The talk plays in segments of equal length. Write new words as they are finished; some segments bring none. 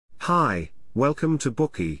Hi, welcome to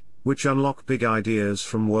Bookie, which unlock big ideas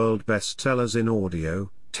from world bestsellers in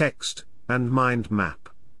audio, text, and mind map.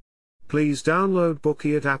 Please download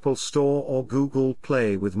Bookie at Apple Store or Google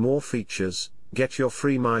Play with more features. Get your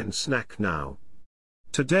free mind snack now.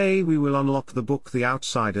 Today we will unlock the book The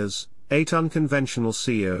Outsiders, 8 Unconventional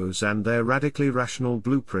CEOs and Their Radically Rational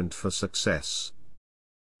Blueprint for Success.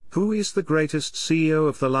 Who is the greatest CEO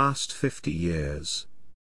of the last 50 years?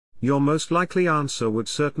 Your most likely answer would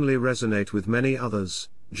certainly resonate with many others: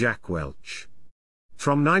 Jack Welch.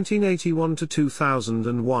 From 1981 to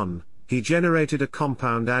 2001, he generated a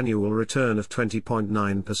compound annual return of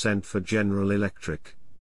 20.9% for General Electric.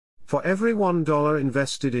 For every $1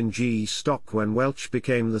 invested in GE stock when Welch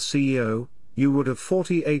became the CEO, you would have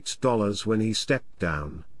 $48 when he stepped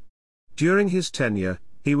down. During his tenure,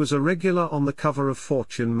 he was a regular on the cover of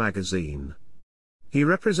Fortune magazine. He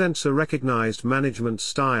represents a recognized management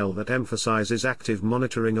style that emphasizes active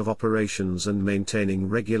monitoring of operations and maintaining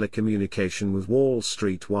regular communication with Wall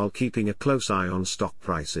Street while keeping a close eye on stock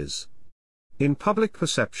prices. In public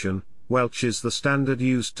perception, Welch is the standard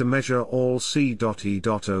used to measure all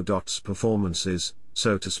C.E.O.'s performances,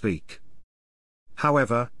 so to speak.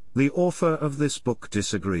 However, the author of this book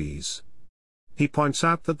disagrees. He points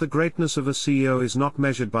out that the greatness of a CEO is not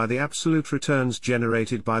measured by the absolute returns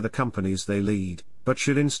generated by the companies they lead, but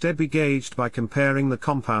should instead be gauged by comparing the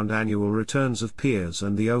compound annual returns of peers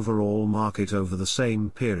and the overall market over the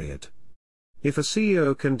same period. If a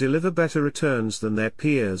CEO can deliver better returns than their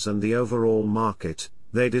peers and the overall market,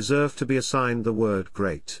 they deserve to be assigned the word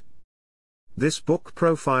great. This book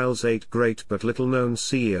profiles 8 great but little-known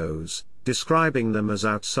CEOs, describing them as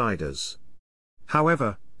outsiders.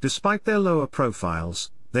 However, despite their lower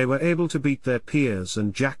profiles, they were able to beat their peers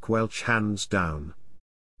and Jack Welch hands down.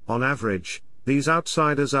 On average, these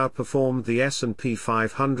outsiders outperformed the S&P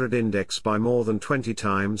 500 index by more than 20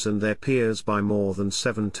 times and their peers by more than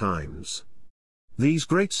 7 times. These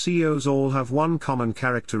great CEOs all have one common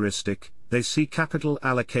characteristic: they see capital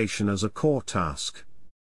allocation as a core task.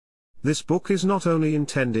 This book is not only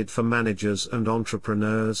intended for managers and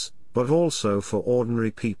entrepreneurs, but also for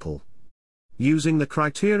ordinary people. Using the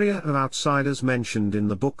criteria of outsiders mentioned in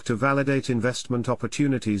the book to validate investment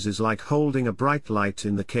opportunities is like holding a bright light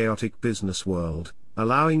in the chaotic business world,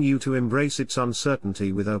 allowing you to embrace its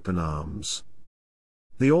uncertainty with open arms.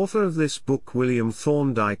 The author of this book, William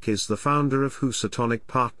Thorndike, is the founder of Housatonic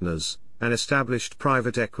Partners, an established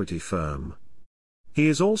private equity firm. He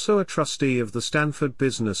is also a trustee of the Stanford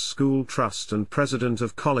Business School Trust and president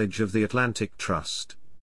of College of the Atlantic Trust.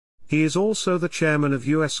 He is also the chairman of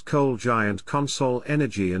U.S. coal giant Consol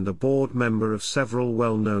Energy and a board member of several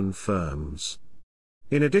well-known firms.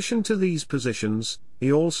 In addition to these positions,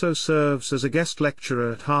 he also serves as a guest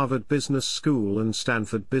lecturer at Harvard Business School and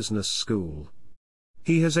Stanford Business School.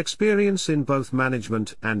 He has experience in both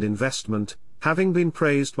management and investment, having been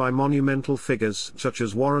praised by monumental figures such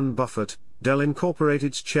as Warren Buffett, Dell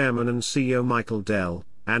Incorporated's chairman and CEO Michael Dell,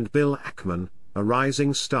 and Bill Ackman, a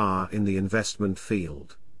rising star in the investment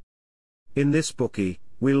field. In this Bookie,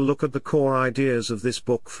 we'll look at the core ideas of this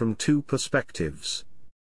book from 2 perspectives.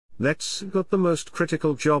 Let's look at the most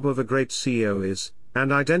critical job of a great CEO is,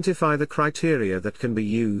 and identify the criteria that can be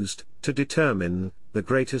used to determine the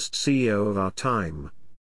greatest CEO of our time.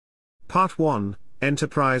 Part 1: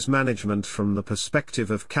 Enterprise Management from the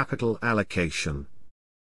Perspective of Capital Allocation.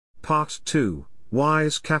 Part 2: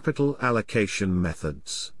 Wise Capital Allocation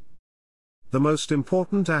Methods. The most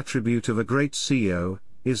important attribute of a great CEO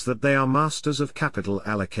is that they are masters of capital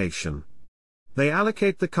allocation. They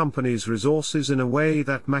allocate the company's resources in a way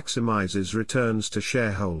that maximizes returns to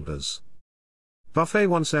shareholders.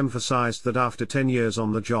 Buffett once emphasized that after 10 years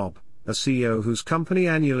on the job, a CEO whose company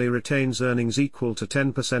annually retains earnings equal to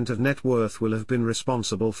 10% of net worth will have been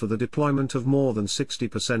responsible for the deployment of more than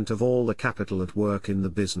 60% of all the capital at work in the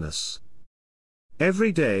business.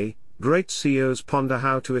 Every day, great CEOs ponder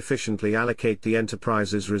how to efficiently allocate the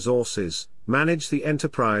enterprise's resources, manage the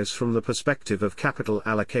enterprise from the perspective of capital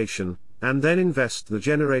allocation, and then invest the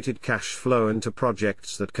generated cash flow into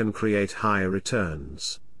projects that can create higher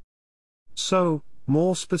returns. So,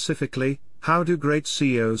 more specifically, how do great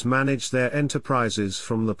CEOs manage their enterprises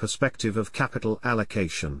from the perspective of capital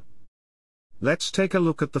allocation? Let's take a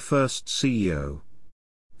look at the first CEO.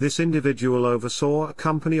 This individual oversaw a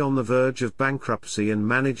company on the verge of bankruptcy and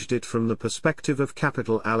managed it from the perspective of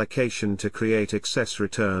capital allocation to create excess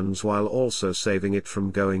returns while also saving it from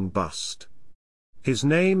going bust. His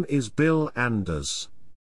name is Bill Anders.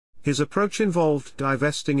 His approach involved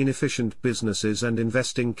divesting inefficient businesses and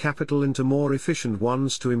investing capital into more efficient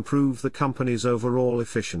ones to improve the company's overall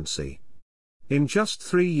efficiency. In just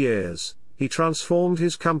 3 years, he transformed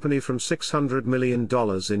his company from $600 million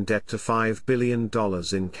in debt to $5 billion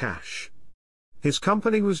in cash. His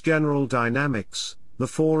company was General Dynamics, the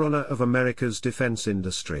forerunner of America's defense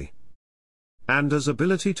industry. Anders'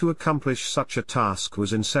 ability to accomplish such a task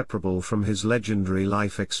was inseparable from his legendary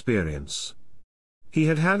life experience. He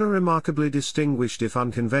had had a remarkably distinguished if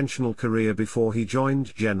unconventional career before he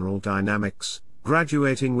joined General Dynamics,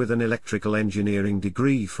 graduating with an electrical engineering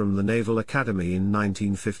degree from the Naval Academy in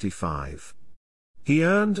 1955. He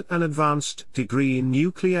earned an advanced degree in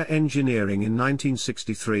nuclear engineering in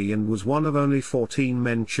 1963 and was one of only 14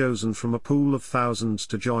 men chosen from a pool of thousands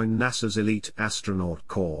to join NASA's elite astronaut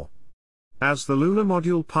corps. As the lunar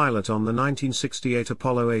module pilot on the 1968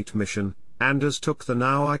 Apollo 8 mission, Anders took the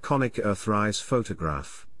now iconic Earthrise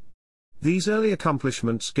photograph. These early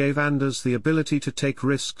accomplishments gave Anders the ability to take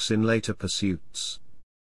risks in later pursuits.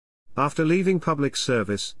 After leaving public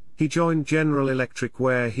service, he joined General Electric,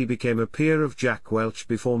 where he became a peer of Jack Welch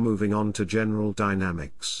before moving on to General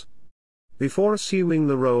Dynamics. Before assuming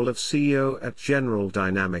the role of CEO at General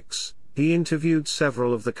Dynamics, he interviewed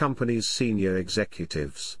several of the company's senior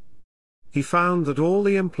executives. He found that all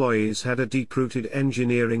the employees had a deep-rooted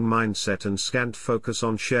engineering mindset and scant focus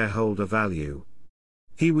on shareholder value.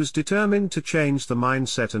 He was determined to change the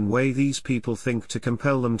mindset and way these people think to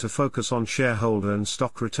compel them to focus on shareholder and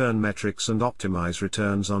stock return metrics and optimize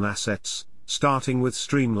returns on assets, starting with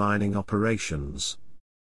streamlining operations.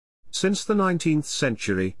 Since the 19th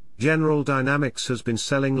century, General Dynamics has been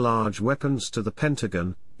selling large weapons to the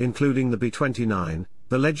Pentagon, including the B-29,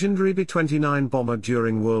 the legendary B-29 bomber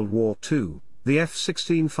during World War II, the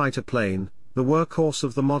F-16 fighter plane, the workhorse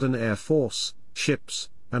of the modern Air Force, ships,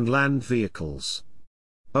 and land vehicles.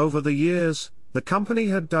 Over the years, the company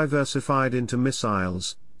had diversified into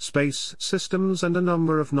missiles, space systems and a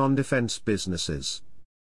number of non-defense businesses.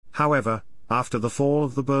 However, after the fall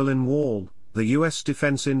of the Berlin Wall, the U.S.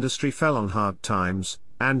 defense industry fell on hard times,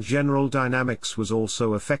 and General Dynamics was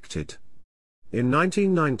also affected. In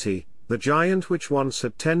 1990, the giant, which once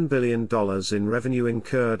had $10 billion in revenue,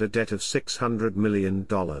 incurred a debt of $600 million.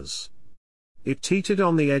 It teetered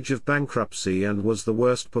on the edge of bankruptcy and was the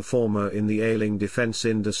worst performer in the ailing defense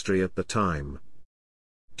industry at the time.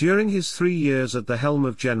 During his 3 years at the helm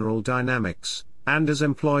of General Dynamics, Anders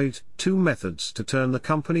employed two methods to turn the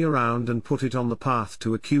company around and put it on the path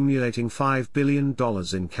to accumulating $5 billion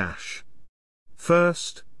in cash.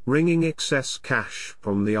 First, wringing excess cash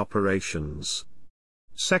from the operations.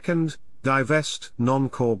 Second, divest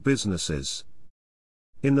non-core businesses.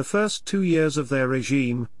 In the first 2 years of their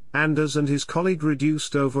regime, Anders and his colleague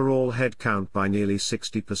reduced overall headcount by nearly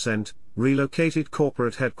 60%, relocated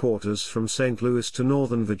corporate headquarters from St. Louis to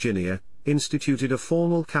Northern Virginia, instituted a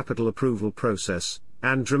formal capital approval process,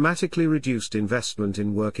 and dramatically reduced investment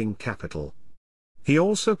in working capital. He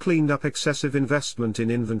also cleaned up excessive investment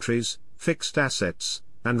in inventories, fixed assets,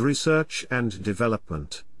 and research and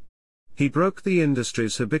development. He broke the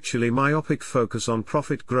industry's habitually myopic focus on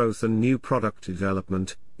profit growth and new product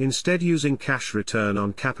development, instead using cash return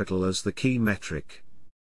on capital as the key metric.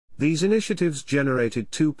 These initiatives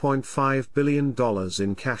generated $2.5 billion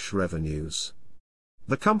in cash revenues.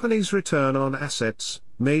 The company's return on assets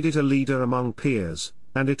made it a leader among peers,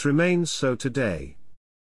 and it remains so today.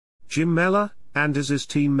 Jim Mellor, Anders'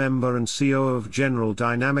 team member and COO of General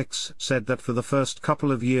Dynamics, said that for the first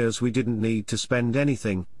couple of years we didn't need to spend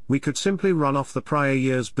anything, we could simply run off the prior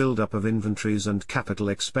year's buildup of inventories and capital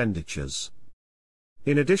expenditures.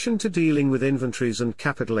 In addition to dealing with inventories and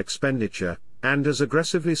capital expenditure, Anders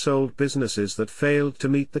aggressively sold businesses that failed to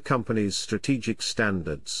meet the company's strategic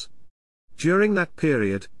standards. During that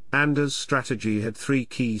period, Anders' strategy had 3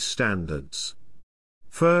 key standards.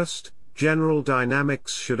 First, General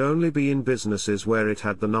Dynamics should only be in businesses where it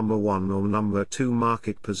had the number 1 or number 2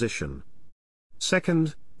 market position.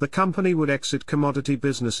 Second, the company would exit commodity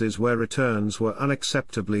businesses where returns were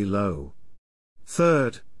unacceptably low.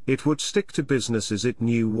 Third, it would stick to businesses it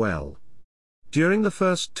knew well. During the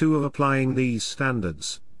first 2 of applying these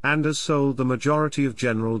standards, Anders sold the majority of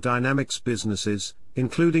General Dynamics businesses,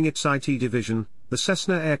 including its IT division, the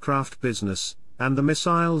Cessna aircraft business, and the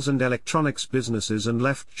missiles and electronics businesses, and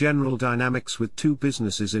left General Dynamics with 2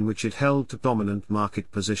 businesses in which it held dominant market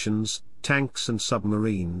positions, tanks and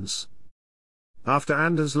submarines. After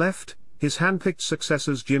Anders left, his handpicked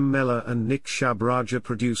successors Jim Mellor and Nick Shabraja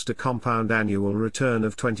produced a compound annual return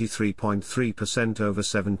of 23.3% over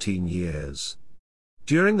 17 years.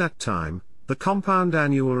 During that time, the compound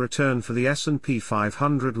annual return for the S&P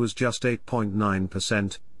 500 was just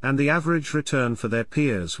 8.9%, and the average return for their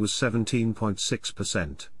peers was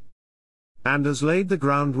 17.6%. Anders laid the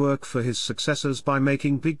groundwork for his successors by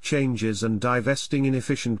making big changes and divesting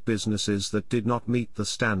inefficient businesses that did not meet the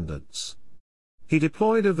standards. He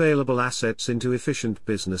deployed available assets into efficient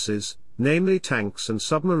businesses, namely tanks and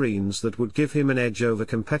submarines that would give him an edge over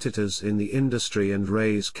competitors in the industry and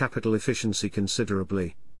raise capital efficiency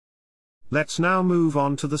considerably. Let's now move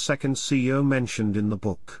on to the second CEO mentioned in the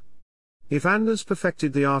book. If Anders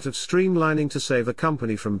perfected the art of streamlining to save a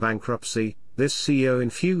company from bankruptcy, this CEO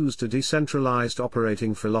infused a decentralized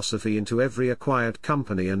operating philosophy into every acquired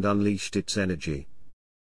company and unleashed its energy.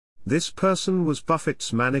 This person was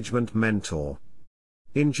Buffett's management mentor.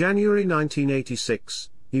 In January 1986,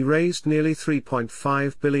 he raised nearly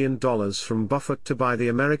 $3.5 billion from Buffett to buy the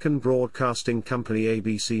American broadcasting company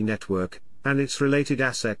ABC Network, and its related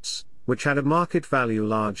assets, which had a market value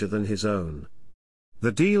larger than his own.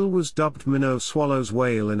 The deal was dubbed Minnow Swallows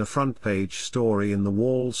Whale in a front-page story in the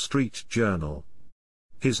Wall Street Journal.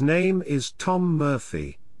 His name is Tom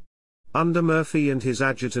Murphy. Under Murphy and his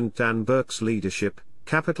adjutant Dan Burke's leadership,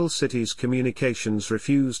 Capital Cities Communications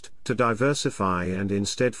refused to diversify and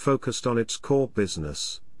instead focused on its core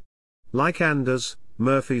business. Like Anders,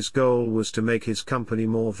 Murphy's goal was to make his company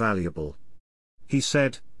more valuable. He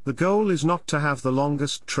said, "The goal is not to have the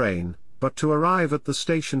longest train, but to arrive at the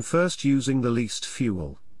station first using the least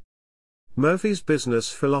fuel." Murphy's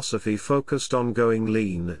business philosophy focused on going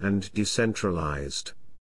lean and decentralized.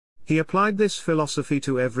 He applied this philosophy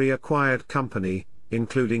to every acquired company,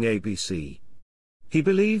 including ABC. He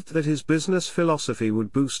believed that his business philosophy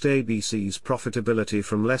would boost ABC's profitability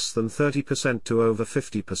from less than 30% to over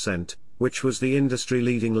 50%, which was the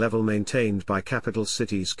industry-leading level maintained by Capital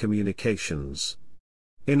Cities Communications.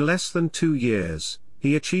 In less than 2 years,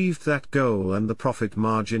 he achieved that goal and the profit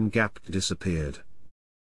margin gap disappeared.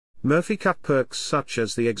 Murphy cut perks such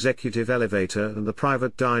as the executive elevator and the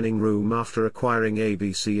private dining room after acquiring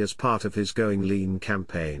ABC as part of his Going Lean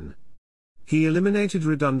campaign. He eliminated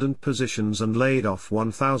redundant positions and laid off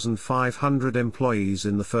 1,500 employees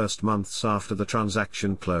in the first months after the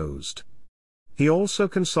transaction closed. He also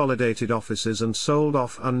consolidated offices and sold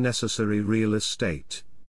off unnecessary real estate.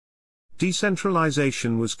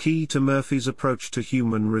 Decentralization was key to Murphy's approach to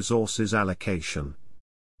human resources allocation.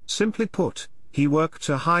 Simply put, he worked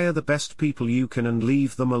to hire the best people you can and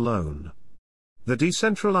leave them alone. The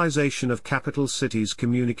decentralization of Capital Cities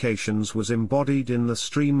Communications was embodied in the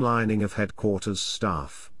streamlining of headquarters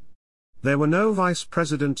staff. There were no vice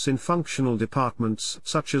presidents in functional departments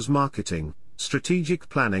such as marketing, strategic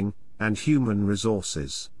planning, and human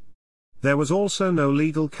resources. There was also no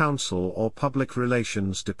legal counsel or public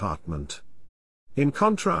relations department. In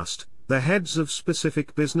contrast, the heads of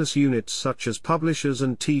specific business units such as publishers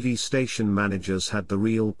and TV station managers had the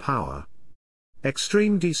real power.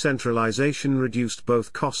 Extreme decentralization reduced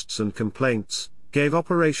both costs and complaints, gave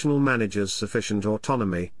operational managers sufficient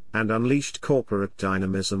autonomy, and unleashed corporate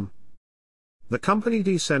dynamism. The company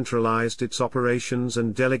decentralized its operations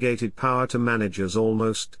and delegated power to managers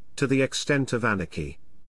almost to the extent of anarchy.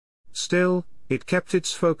 Still, it kept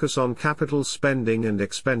its focus on capital spending and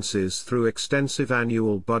expenses through extensive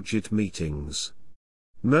annual budget meetings.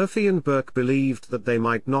 Murphy and Burke believed that they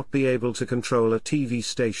might not be able to control a TV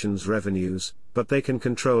station's revenues, but they can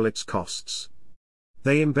control its costs.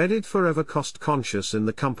 They embedded forever cost-conscious in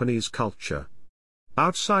the company's culture.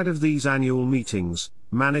 Outside of these annual meetings,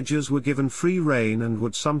 managers were given free rein and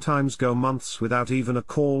would sometimes go months without even a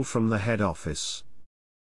call from the head office.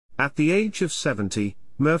 At the age of 70,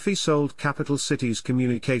 Murphy sold Capital Cities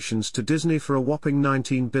Communications to Disney for a whopping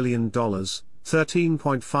 $19 billion,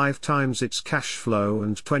 13.5 times its cash flow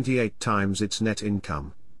and 28 times its net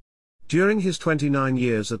income. During his 29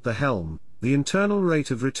 years at the helm, the internal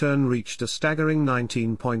rate of return reached a staggering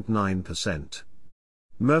 19.9%.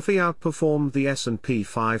 Murphy outperformed the S&P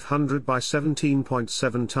 500 by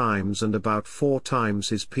 17.7 times and about 4 times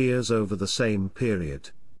his peers over the same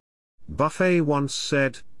period. Buffett once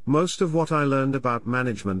said, "Most of what I learned about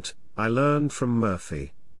management, I learned from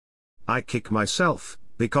Murphy. I kick myself,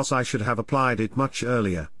 because I should have applied it much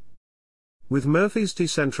earlier." With Murphy's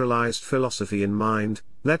decentralized philosophy in mind,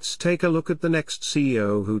 let's take a look at the next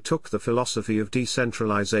CEO who took the philosophy of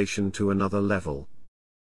decentralization to another level.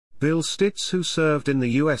 Bill Stitz, who served in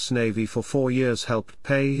the U.S. Navy for 4 years, helped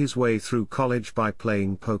pay his way through college by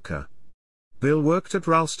playing poker. Bill worked at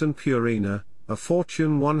Ralston Purina, a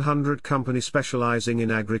Fortune 100 company specializing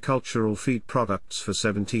in agricultural feed products, for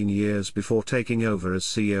 17 years before taking over as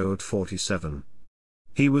CEO at 47.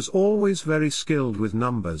 He was always very skilled with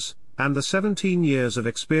numbers, and the 17 years of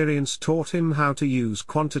experience taught him how to use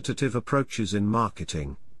quantitative approaches in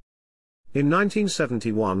marketing. In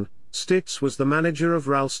 1971, Stitz was the manager of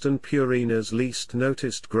Ralston Purina's least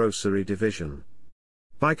noticed grocery division.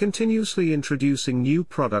 By continuously introducing new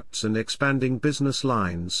products and expanding business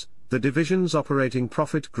lines, the division's operating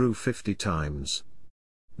profit grew 50 times.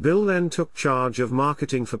 Bill then took charge of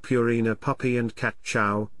marketing for Purina Puppy and Cat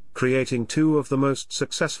Chow, creating two of the most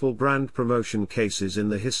successful brand promotion cases in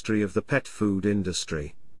the history of the pet food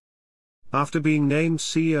industry. After being named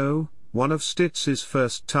CEO, one of Stitz's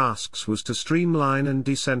first tasks was to streamline and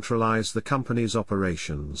decentralize the company's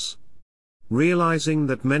operations. Realizing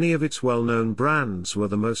that many of its well-known brands were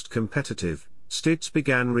the most competitive, Stitz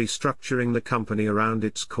began restructuring the company around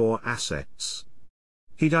its core assets.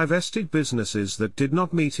 He divested businesses that did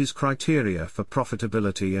not meet his criteria for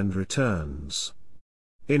profitability and returns.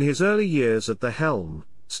 In his early years at the helm,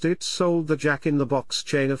 Stitz sold the Jack-in-the-Box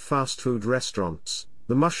chain of fast food restaurants,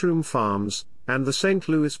 the Mushroom Farms, and the St.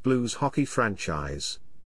 Louis Blues hockey franchise.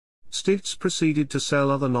 Stitz proceeded to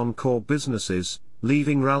sell other non-core businesses,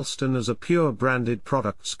 leaving Ralston as a pure branded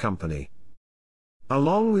products company.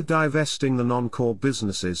 Along with divesting the non-core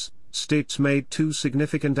businesses, Stitz made two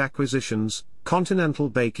significant acquisitions, Continental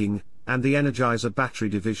Baking, and the Energizer battery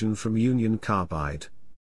division from Union Carbide.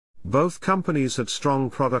 Both companies had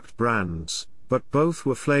strong product brands, but both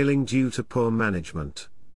were flailing due to poor management.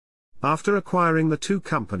 After acquiring the two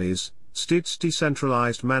companies, Stitz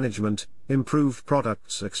decentralized management, improved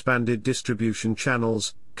products, expanded distribution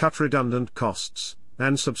channels, cut redundant costs,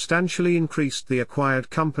 and substantially increased the acquired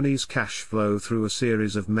company's cash flow through a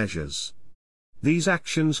series of measures. These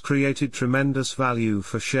actions created tremendous value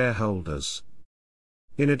for shareholders.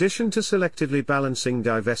 In addition to selectively balancing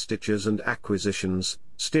divestitures and acquisitions,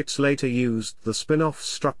 Stitz later used the spin-off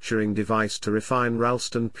structuring device to refine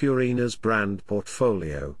Ralston Purina's brand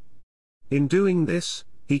portfolio. In doing this,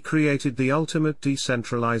 he created the ultimate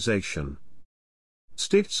decentralization.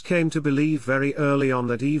 Stitz came to believe very early on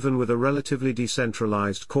that even with a relatively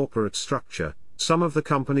decentralized corporate structure, some of the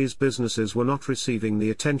company's businesses were not receiving the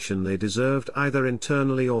attention they deserved either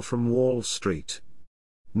internally or from Wall Street.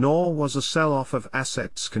 Nor was a sell-off of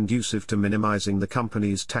assets conducive to minimizing the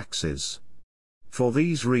company's taxes. For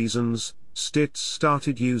these reasons, Stitz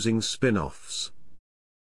started using spin-offs.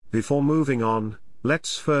 Before moving on,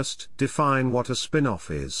 let's first define what a spin-off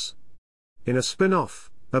is. In a spin-off,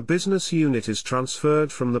 a business unit is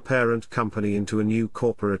transferred from the parent company into a new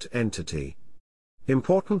corporate entity.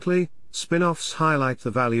 Importantly, spin-offs highlight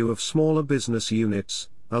the value of smaller business units,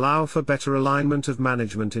 allow for better alignment of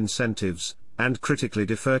management incentives, and critically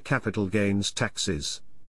defer capital gains taxes.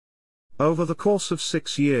 Over the course of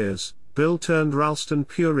 6 years, Bill turned Ralston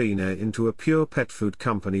Purina into a pure pet food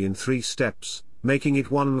company in 3 steps, making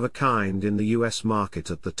it one of a kind in the US market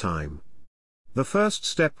at the time. The first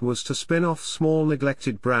step was to spin off small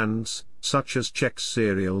neglected brands, such as Chex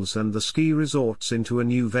cereals and the ski resorts, into a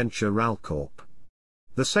new venture, Ralcorp.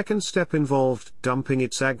 The second step involved dumping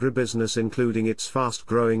its agribusiness, including its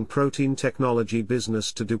fast-growing protein technology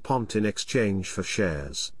business, to DuPont in exchange for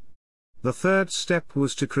shares. The third step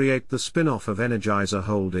was to create the spin-off of Energizer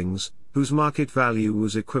Holdings, whose market value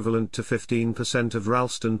was equivalent to 15% of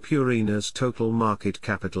Ralston Purina's total market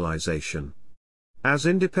capitalization. As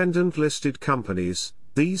independent listed companies,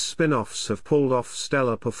 these spin-offs have pulled off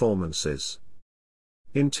stellar performances.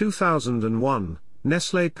 In 2001,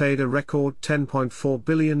 Nestlé paid a record $10.4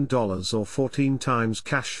 billion or 14 times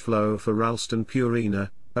cash flow for Ralston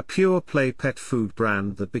Purina, a pure-play pet food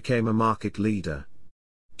brand that became a market leader.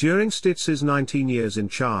 During Stitz's 19 years in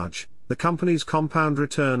charge, the company's compound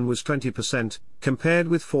return was 20%, compared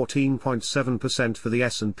with 14.7% for the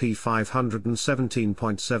S&P 500 and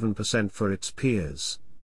 17.7% for its peers.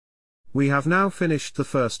 We have now finished the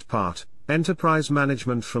first part, enterprise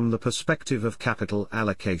management from the perspective of capital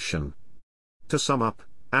allocation. To sum up,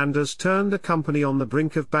 Anders turned a company on the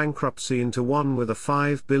brink of bankruptcy into one with a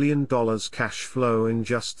 $5 billion cash flow in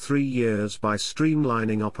just 3 years by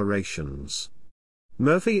streamlining operations.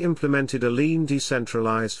 Murphy implemented a lean,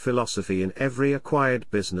 decentralized philosophy in every acquired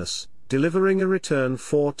business, delivering a return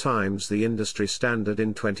 4 times the industry standard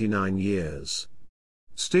in 29 years.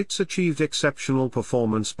 Stitz achieved exceptional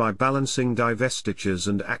performance by balancing divestitures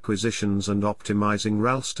and acquisitions and optimizing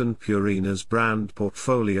Ralston Purina's brand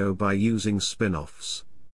portfolio by using spin-offs.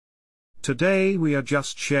 Today we are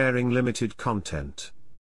just sharing limited content.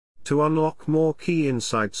 To unlock more key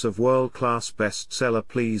insights of world-class bestseller,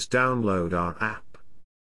 please download our app.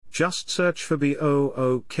 Just search for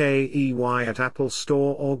BOOKEY at Apple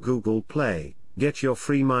Store or Google Play. Get your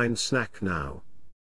free mind snack now.